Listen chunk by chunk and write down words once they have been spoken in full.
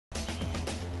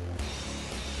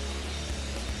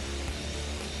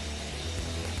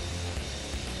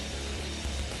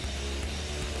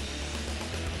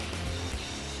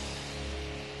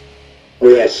Oh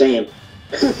yeah, same.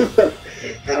 I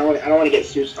don't want to get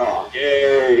Susanoo. Oh,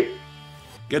 yay!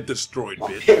 Get destroyed,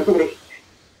 bitch.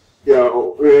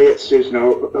 Yo, we're gonna get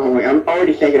Susanoo. Oh my, I'm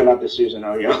already thinking about the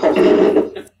Susanoo, yo.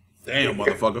 Damn,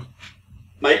 motherfucker.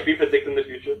 Might be predicting the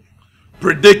future.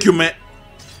 Predicament.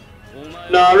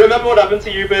 Nah, remember what happened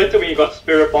to you, Berto, when you got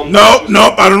spirit bombed? Nope,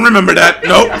 I don't remember that.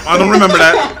 Nope, I don't remember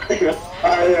that.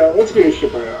 Let's do a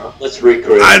shipper now. Let's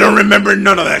recreate. I don't remember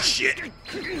none of that shit.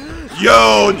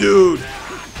 Yo, dude.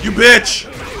 You bitch.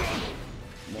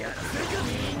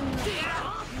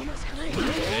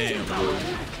 Damn,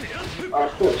 dude.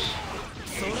 Of course.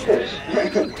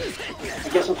 I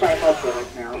guess I'm trying hard for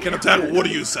it now. Can attack what are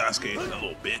you, Sasuke? That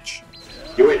little bitch.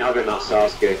 You ain't having that,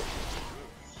 Sasuke.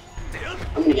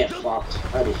 I'm gonna get fucked.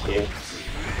 That is shit.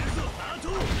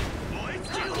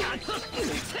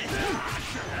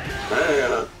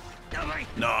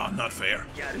 Nah, not fair.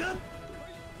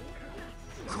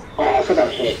 Oh, I forgot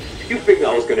to hit. You think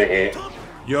that was gonna hit?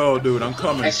 Yo, dude, I'm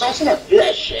coming. I saw someone do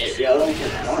that shit, yo.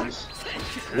 Once.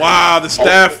 Wow, the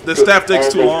staff takes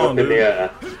too long, dude.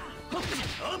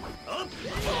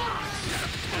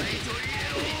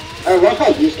 I love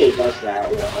how Yusuke does that,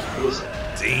 yo.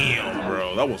 Damn,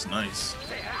 bro, that was nice.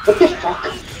 What the fuck?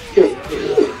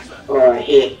 Oh, I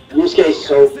hate Yusuke is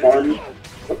so fun.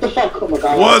 What the fuck? Oh my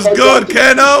god. What's good,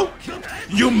 Kano?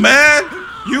 You mad?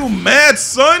 You mad,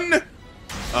 son?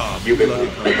 Oh, you lucky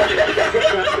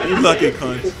cunt. You lucky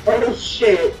cunt. Oh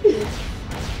shit.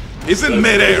 He's in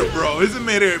midair, bro. He's in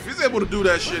midair. If he's able to do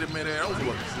that shit in midair, I was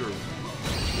about to zero.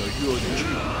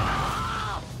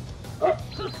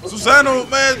 Susanoo,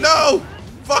 man, no!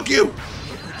 Fuck you!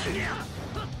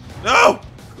 No!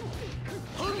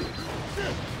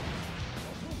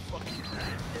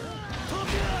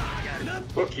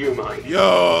 Fuck you, Mike.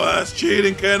 Yo, that's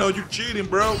cheating, Kano. You cheating,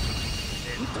 bro.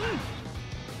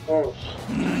 Oh,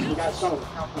 you got some.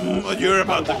 You're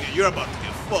about to get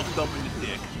fucked up in the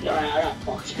dick. Yeah, I got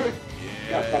fucked.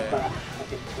 Yeah.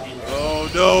 Oh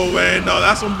no, man, no,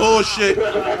 that's some bullshit.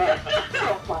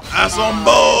 That's some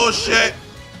bullshit.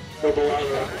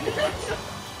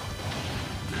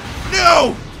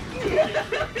 No!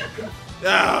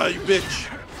 Ah, you bitch.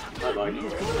 I like it.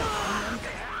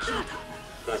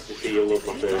 Nice to see you look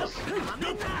like this.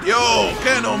 Yo,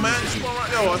 Kano, man.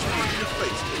 Yo, I see your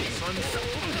face, son.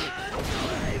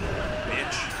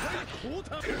 Bitch.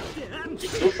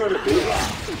 You're still trying to do that.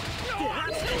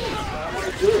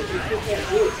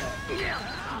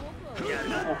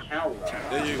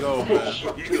 There you go, man.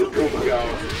 Go.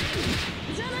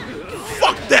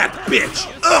 Fuck that bitch!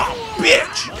 Ugh,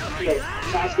 bitch!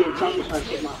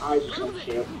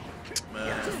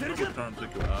 Man, look at trying to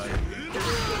take your eye.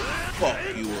 Fuck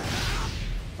you.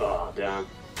 Oh, damn.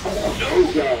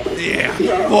 Yeah,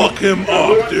 fuck him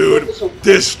up, dude.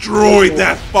 Destroy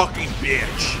that fucking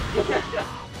bitch.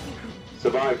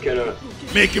 Survive, kiddo.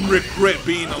 Make him regret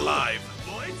being alive.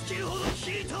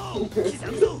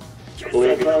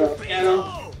 Believe it.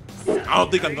 I don't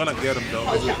think I'm gonna get him though.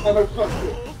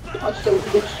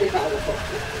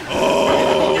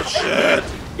 Oh shit!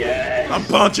 Yeah. I'm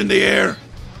punching the air.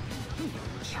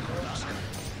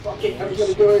 Fuck it, I'm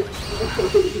gonna do it.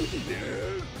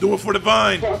 Do it for the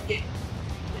vine. Fuck it.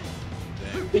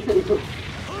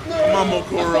 Come on,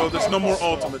 Mokoro. There's no more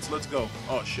ultimates. Let's go.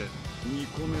 Oh shit.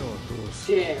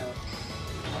 Yeah.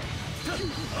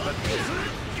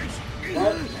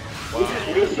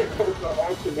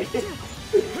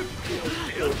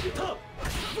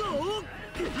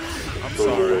 I'm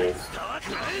sorry.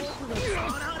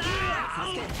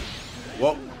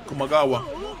 Well, Kumagawa.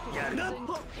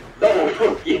 No,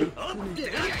 fuck you.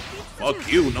 Fuck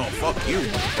you. No, fuck you,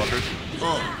 motherfucker.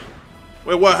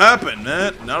 Wait, what happened,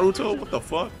 man? Naruto? What the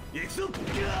fuck?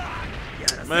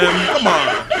 Man, come on.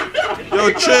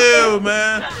 Yo, chill,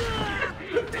 man.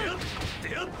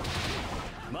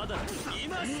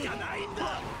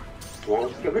 Well,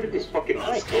 let's get rid of this fucking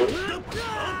ice, dude.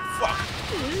 Fuck.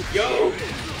 Yo!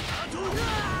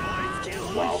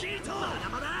 Wow.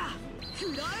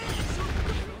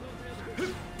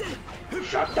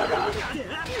 Shut that up.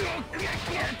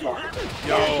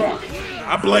 Yo,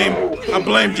 I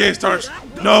blame J-Stars.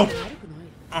 No.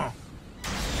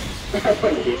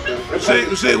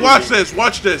 See, watch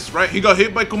this, right? He got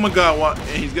hit by Kumagawa, and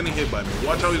he's getting hit by me.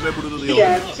 Watch how he's able to do the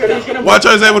ultimate. Watch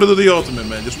how he's able to do the ultimate,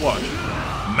 man. Just watch.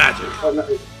 Magic.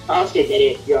 Sasuke did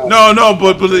it, yo. No,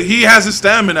 but he has his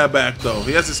stamina back, though.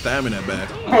 He has his stamina back.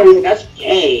 Oh, yeah, that's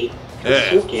gay. That's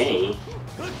so gay.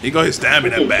 He got his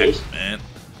stamina back, man.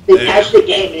 They patch the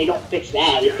game and they don't fix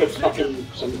that. They fix fucking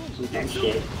some dumb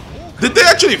shit. Did they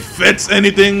actually fix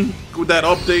anything with that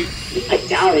update? I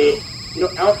doubt it. You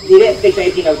know, they didn't fix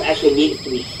anything that was actually needed to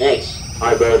be fixed.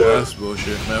 Hi, Berto. That's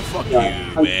bullshit, man. Fuck you,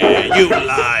 man. You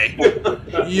lie.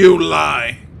 You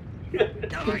lie.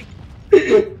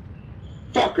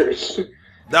 Fuckers.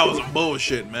 That was a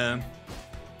bullshit, man.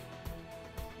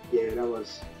 Yeah, that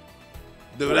was.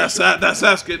 Dude, that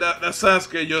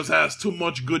Sasuke just has too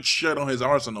much good shit on his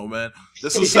arsenal, man. The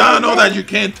Susanoo that you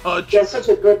can't touch. That's such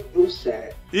a good boost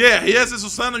set. Yeah, he has the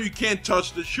Susanoo you can't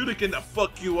touch, the shuriken that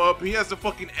fuck you up, he has the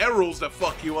fucking arrows that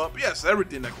fuck you up, he has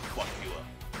everything that can fuck you up.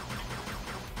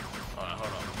 Alright,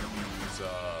 hold on. Let me use,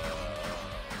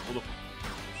 hold up.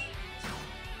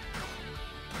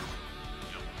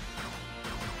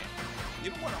 You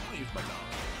know what? I'm gonna use my dog.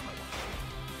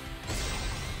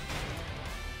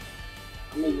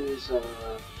 I'm gonna use,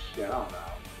 shit, I don't know.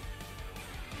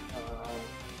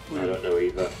 I don't know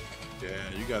either. Yeah,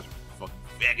 you guys are fucking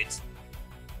faggots.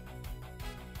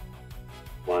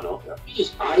 Why not? He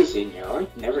just Aizen, you know, I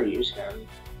never use him.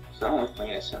 So I don't like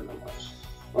playing as him that much.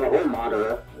 Or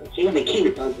Madara. Even the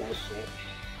king does that shit.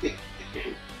 There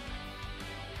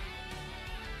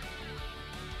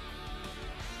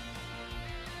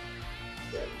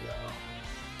we go.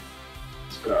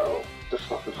 Let's go. The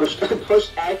fuck? Push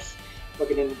X?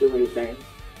 Fucking didn't do anything.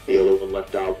 The other one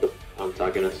left out the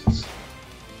antagonists.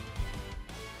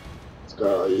 Let's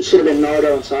go. You should have been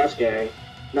Naruto and Sasuke.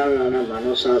 No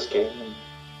Sasuke.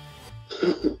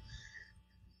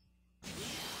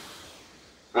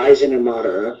 Aizen and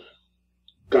Madara.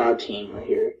 God team right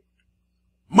here.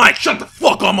 Mike, shut the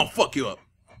fuck up, I'm gonna fuck you up.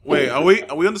 Wait, are we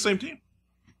on the same team?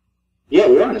 Yeah,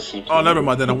 we're on the same team. Oh, never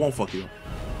mind, then I won't fuck you up.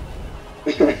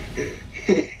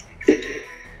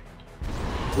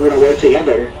 We're gonna work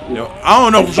together. Yo, I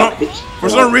don't know, for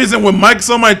some reason when Mike's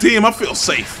on my team, I feel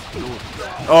safe.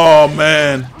 Oh,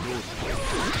 man.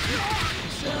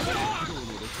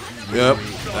 Yep,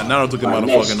 that Naruto took him out of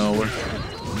fucking nowhere.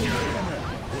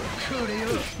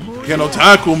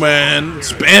 Gamertag, man,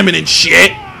 spamming and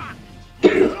shit.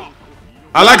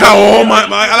 I like how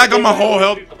my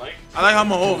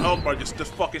whole health bar just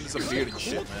fucking disappeared and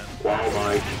shit, man. Wow,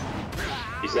 Mike.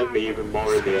 You sent me even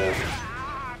more in the air.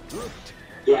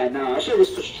 Yeah, no, I should have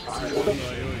just pushed triangle.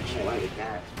 I like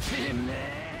that.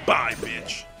 Bye,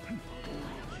 bitch.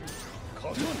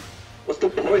 What's the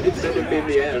point in sending me in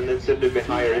the air and then sending me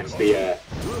higher into the air?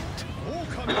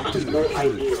 No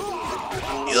idea.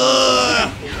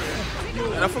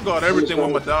 Man, I forgot everything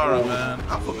with Madara, man.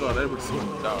 I forgot everything with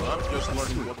Madara. I'm just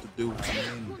learning what to do.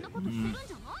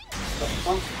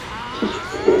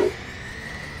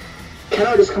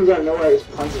 Keno just comes out of nowhere and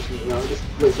just punches me, you know? Just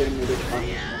legitimately just punches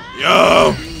me.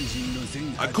 Yo!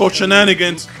 I call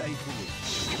shenanigans.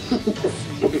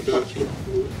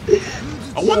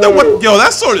 I wonder what. Yo,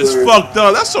 that sword is fucked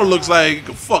up. That sword looks like it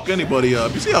could fuck anybody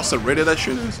up. You see how serrated that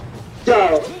shit is?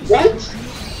 Yo, what?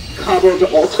 Cabo the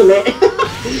ultimate.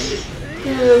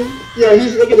 Yeah,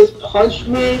 he's gonna just punch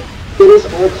me with his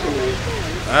ultimate.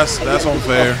 That's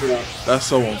unfair. That's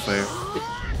so unfair.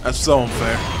 That's so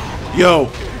unfair.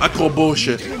 Yo, I call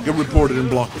bullshit. Get reported and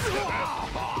blocked.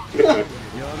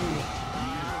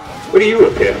 Where do you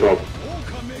appear from?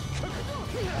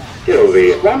 Get over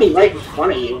here. Run me right in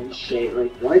front of you and shit,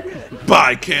 like what?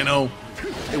 Bye, Kano.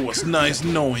 It was nice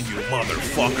knowing you,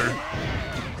 motherfucker.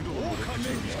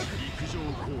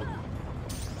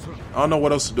 I don't know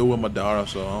what else to do with Madara,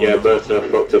 so... Yeah, but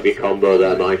fucked up your combo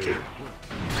there, Mikey.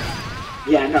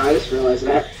 Yeah, no, I just realized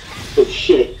that. Oh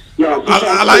shit. Yo,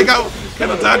 I like how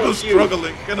Gamertag's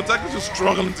struggling. Gamertag's just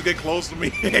struggling to get close to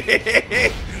me.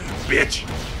 Bitch.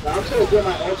 I'm trying to do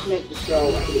my ultimate just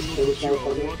so I can just kill this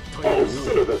motherfucker. Oh,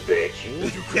 son of a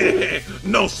bitch.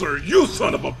 No, sir, you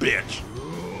son of a bitch.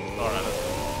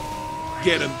 Alright.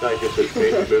 Get him. That's just a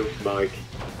bitch move, Mike.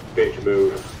 Bitch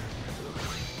move.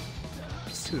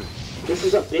 This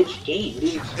is a bitch game,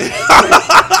 dude.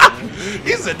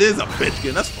 He said this is a bitch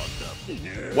game. That's fucked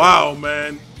up. Wow,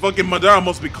 man. Fucking Madara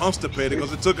must be constipated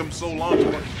because it took him so long to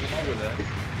fucking come over that.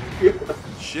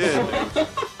 Shit.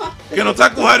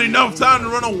 Gamertag had enough time to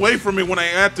run away from me when I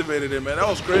activated it, man. That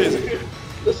was crazy.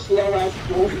 The slow ass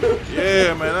movement.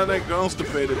 Yeah, man. That ain't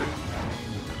constipated.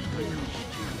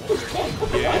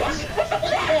 Yeah.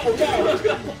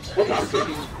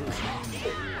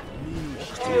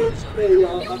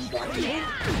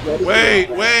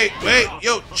 Wait,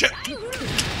 yo, check.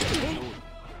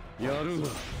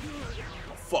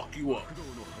 Fuck you up.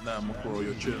 Nah, I'm gonna throw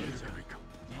your chill.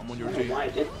 I'm on your team.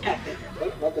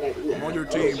 I'm on your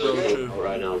team, bro. Chill.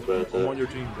 Right now, but I'm on your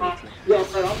team, bro. Yo, I'm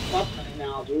fucking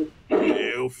now, dude.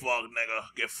 You fuck, nigga.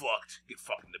 Get fucked. Get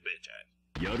fucked in the bitch ass.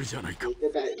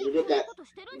 You did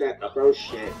that bro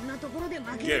shit.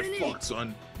 Get fucked,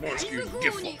 son. More excuse.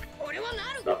 Get fucked.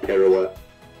 that pirouette.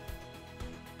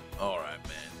 Alright,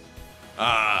 man.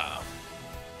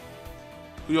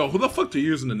 Yo, who the fuck to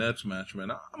use in the next match,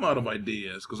 man? I'm out of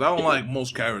ideas, because I don't like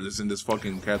most characters in this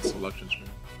fucking cat selection screen.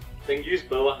 Then use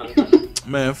Boa Hancock.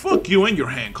 Man, fuck you and your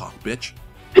Hancock, bitch.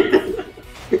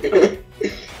 I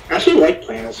actually like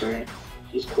playing this right.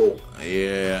 She's cool.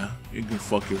 Yeah, you can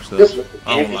fuck yourself.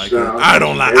 I don't like her. I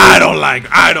don't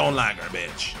like her,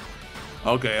 bitch.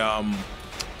 Okay,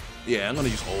 yeah, I'm gonna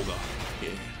use Olga.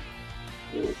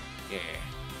 Yeah.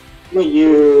 I'm gonna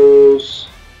use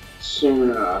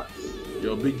Suna.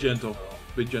 Yo, be gentle.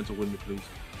 Be gentle with me, please.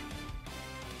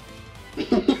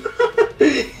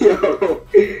 Yo,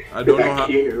 I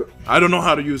don't know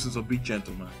how to use it, so be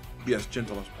gentle, man. Be as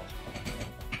gentle as possible.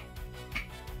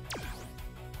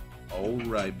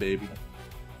 Alright, baby.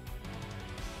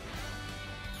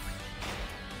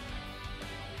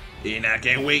 And I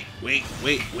can't wait.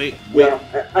 Yeah,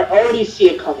 I already see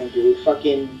it coming, dude.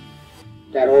 Fucking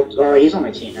that old. Oh, he's on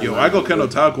my team now. Yo, I got Kendo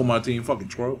Taco on my team. Fucking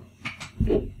troll.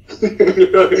 Yeah,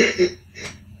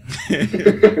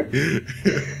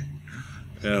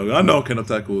 I know Kendo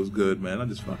Taco is good, man.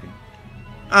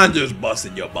 I'm just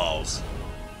busting your balls.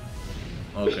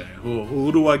 Okay,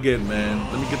 who do I get, man?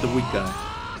 Let me get the weak guy.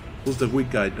 Who's the weak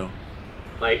guy, though?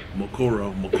 Mike.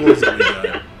 Mokoro. Mokoro's the weak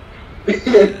guy.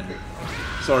 Yeah.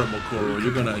 Sorry, Mokoro.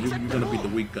 You're gonna be the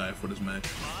weak guy for this match.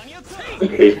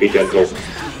 Please be gentle. Oh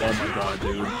my god,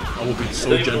 dude. I will be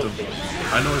so gentle.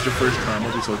 I know it's your first time.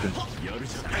 I'll be so gentle.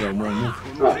 Yo, move.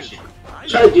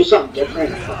 Try to do something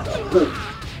different.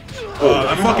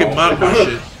 I fucking mocked my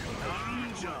shit.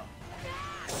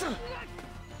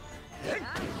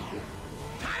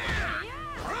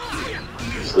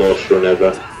 Slowest run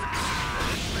ever.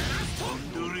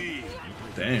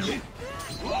 Damn.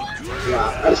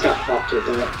 Yeah, I just got fucked with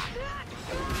that.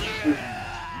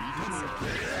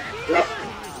 Yep.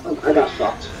 I got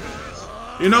fucked.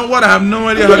 You know what? I have no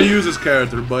idea how to use this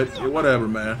character, but whatever,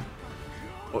 man.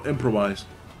 I'll improvise.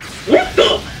 What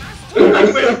the? I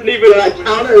wasn't even. That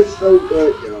counter is so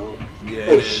good, yo. Yeah.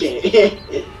 Oh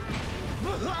shit.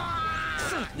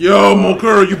 Yo,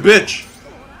 Mokuro, you bitch.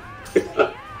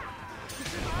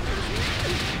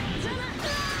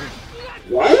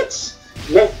 What?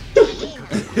 What the fuck?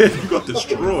 You got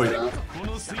destroyed. I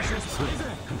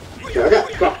got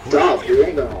fucked up, dude. I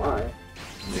ain't gonna lie.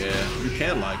 Yeah, you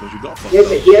can lie because you got fucked up.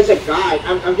 He has a guy.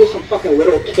 I'm just some fucking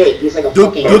little kid. He's like a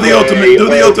fucking. Do the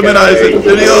ultimate, Isaac.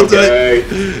 Do the Okay.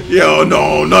 ultimate. Yo,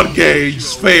 no, not gay.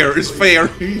 It's fair. It's fair.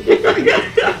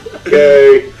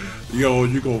 Okay. Yo,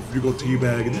 you go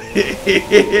teabag.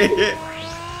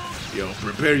 Yo,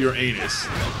 prepare your anus.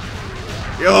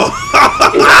 Yo.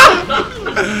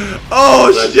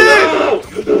 Oh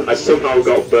shit! I somehow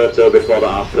got Berto before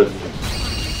that happened.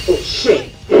 Oh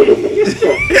shit!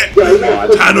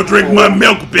 Time to drink my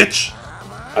milk, bitch.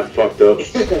 I fucked up.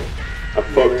 I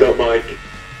fucked up, Mike.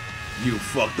 You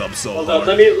fucked up so Hold hard.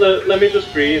 on, let me just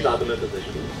freeze out of my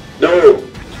position. No!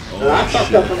 I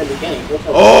fucked up from the beginning.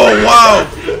 Oh wow!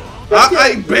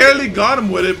 I barely got him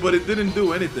with it, but it didn't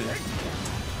do anything.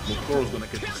 Mokoro's gonna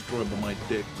get destroyed by my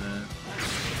dick, man.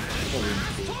 I'm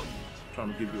trying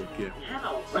to give you a gift.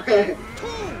 I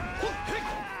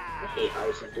hate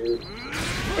Ison, dude.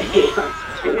 I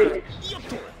hate Ison.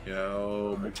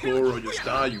 Yo, Mokoro, just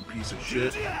die, you piece of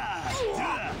shit.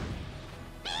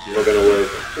 We're gonna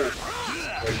work.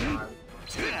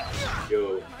 Yo.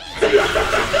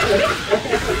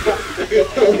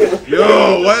 Yo,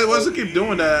 why does it keep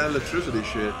doing that electricity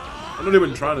shit? I'm not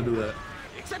even trying to do that.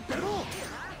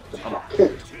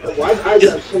 Why is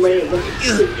Ison so many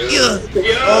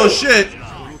Oh shit!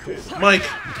 Mike,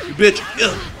 you bitch!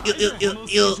 Yeah,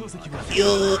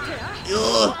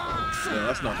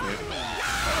 that's not fair.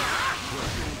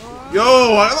 Yo,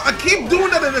 I keep doing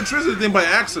that electricity thing by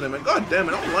accident, man. God damn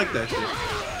it, I don't like that shit.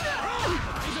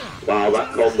 Wow,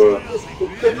 that combo.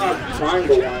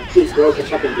 triangle one. She's broken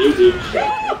fucking easy.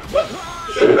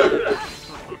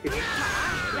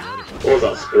 What was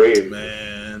that scream?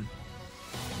 Man.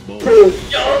 Yo!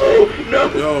 No!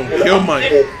 Yo, kill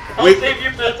Mike. I'll Wait. save you,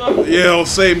 Beto. Yeah,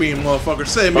 save me, motherfucker.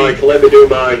 Save me. Mike, let me do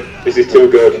mine. This is too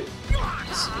good.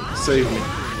 Save me.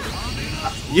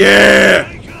 Yeah!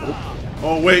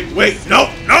 Oh, wait. No!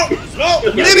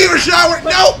 Didn't even shower!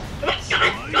 No!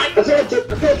 I said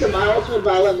to my ultimate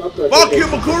violent muscle. Fuck you,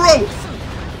 Mokuro!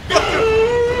 I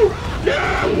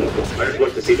just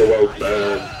want to see the world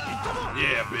burn.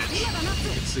 Yeah, bitch. You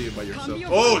can see it by yourself.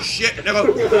 Oh, shit, nigga!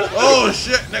 Oh,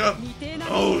 shit, nigga!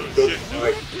 Oh, shit.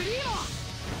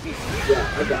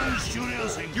 Yeah, I got it.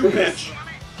 You bitch!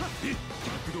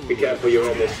 Be careful, you're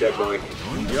almost dead, Mike.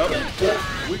 Yup.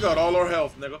 We got all our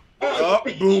health, nigga. Up,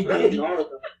 boom, boom.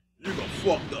 Naruto. You got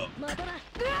fucked up.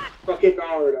 Fucking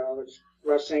Naruto.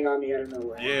 rushing on me out of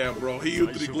nowhere. Yeah, bro. He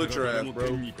U3 glitch your ass,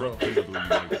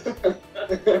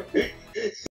 bro.